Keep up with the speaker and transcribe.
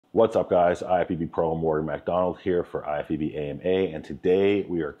What's up, guys? IFBB Pro and Warrior MacDonald here for IFBB AMA, and today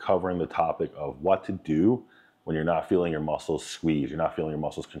we are covering the topic of what to do when you're not feeling your muscles squeeze, you're not feeling your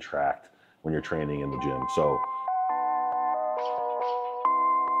muscles contract when you're training in the gym. So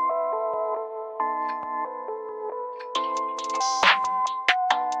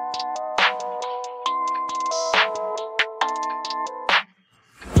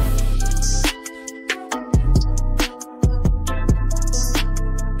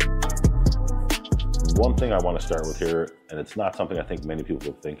one thing I want to start with here, and it's not something I think many people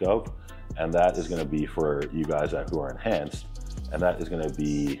would think of, and that is going to be for you guys who are enhanced, and that is going to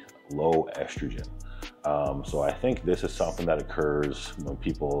be low estrogen. So I think this is something that occurs when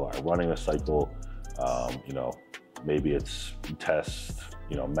people are running a cycle. Maybe it's test,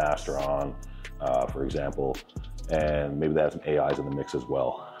 master on, for example, and maybe they have some AIs in the mix as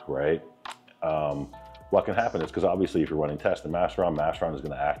well, right? What can happen is, because obviously if you're running test and master on is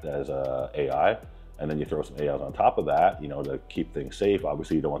going to act as a AI. And then you throw some AIs on top of that, to keep things safe.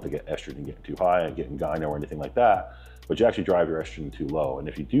 Obviously, you don't want to get estrogen getting too high and getting gyno or anything like that, but you actually drive your estrogen too low. And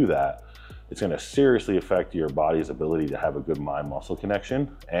if you do that, it's going to seriously affect your body's ability to have a good mind-muscle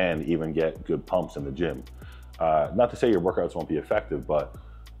connection and even get good pumps in the gym. Not to say your workouts won't be effective, but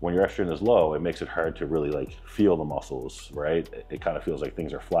when your estrogen is low, it makes it hard to really feel the muscles, right? It kind of feels like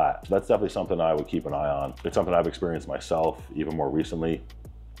things are flat. So that's definitely something I would keep an eye on. It's something I've experienced myself even more recently.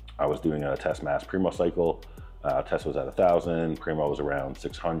 I was doing a test mass primo cycle. Test was at 1,000, primo was around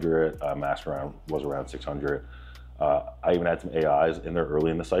 600, mass was around 600. I even had some AIs in there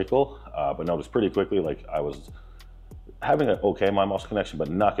early in the cycle, but noticed pretty quickly I was having an okay mind muscle connection, but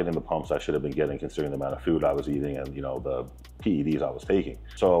not getting the pumps I should have been getting considering the amount of food I was eating and the PEDs I was taking.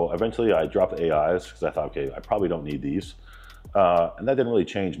 So eventually I dropped the AIs because I thought, okay, I probably don't need these. And that didn't really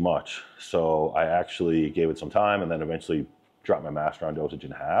change much. So I actually gave it some time and then eventually dropped my master on dosage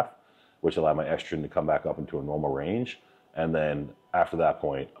in half, which allowed my estrogen to come back up into a normal range. And then after that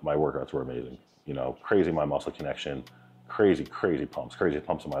point, my workouts were amazing. Crazy mind muscle connection, crazy pumps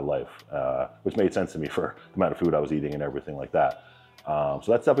in my life, which made sense to me for the amount of food I was eating and everything like that. So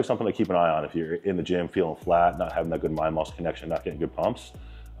that's definitely something to keep an eye on. If you're in the gym feeling flat, not having that good mind muscle connection, not getting good pumps,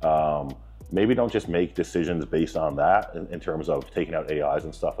 maybe don't just make decisions based on that in terms of taking out AIs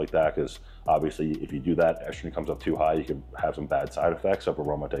and stuff like that, because obviously if you do that, estrogen comes up too high, you could have some bad side effects of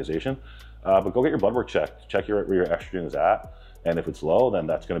aromatization. But go get your blood work checked. Check where your estrogen is at, and if it's low, then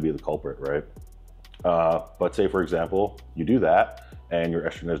that's going to be the culprit, right? But say, for example, you do that and your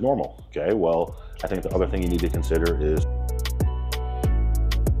estrogen is normal. Okay, well, I think the other thing you need to consider is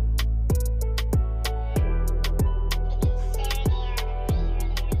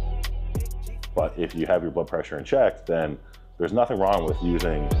but if you have your blood pressure in check, then there's nothing wrong with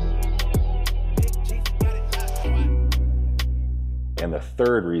using. And the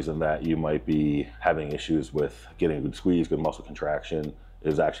third reason that you might be having issues with getting a good squeeze, good muscle contraction,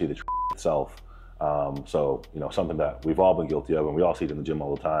 is actually the itself. So, something that we've all been guilty of and we all see it in the gym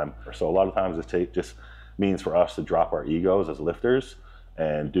all the time. So a lot of times it just means for us to drop our egos as lifters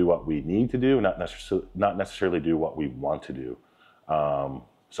and do what we need to do, not necessarily do what we want to do.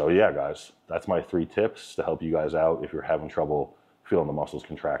 So yeah, guys, that's my 3 tips to help you guys out if you're having trouble feeling the muscles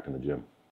contract in the gym.